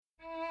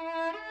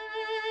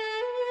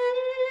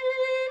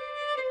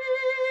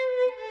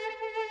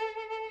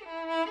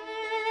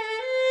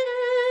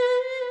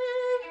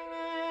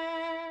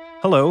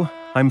Hello,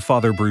 I'm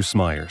Father Bruce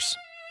Myers.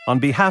 On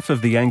behalf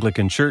of the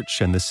Anglican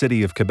Church and the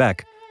City of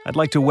Quebec, I'd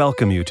like to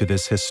welcome you to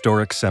this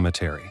historic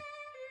cemetery.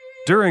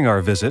 During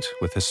our visit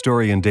with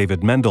historian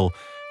David Mendel,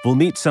 we'll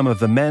meet some of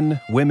the men,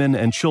 women,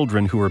 and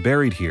children who were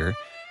buried here,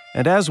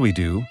 and as we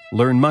do,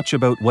 learn much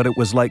about what it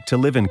was like to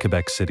live in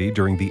Quebec City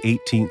during the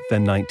 18th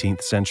and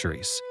 19th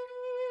centuries.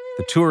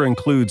 The tour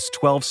includes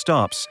 12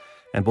 stops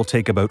and will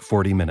take about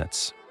 40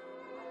 minutes.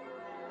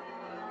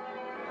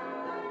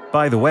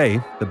 By the way,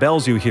 the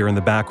bells you hear in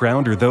the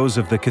background are those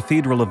of the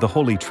Cathedral of the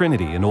Holy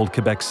Trinity in Old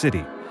Quebec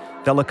City.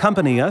 They'll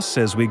accompany us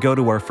as we go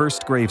to our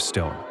first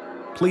gravestone.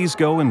 Please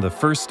go in the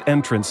first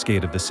entrance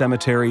gate of the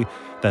cemetery,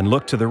 then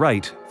look to the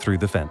right through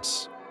the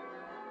fence.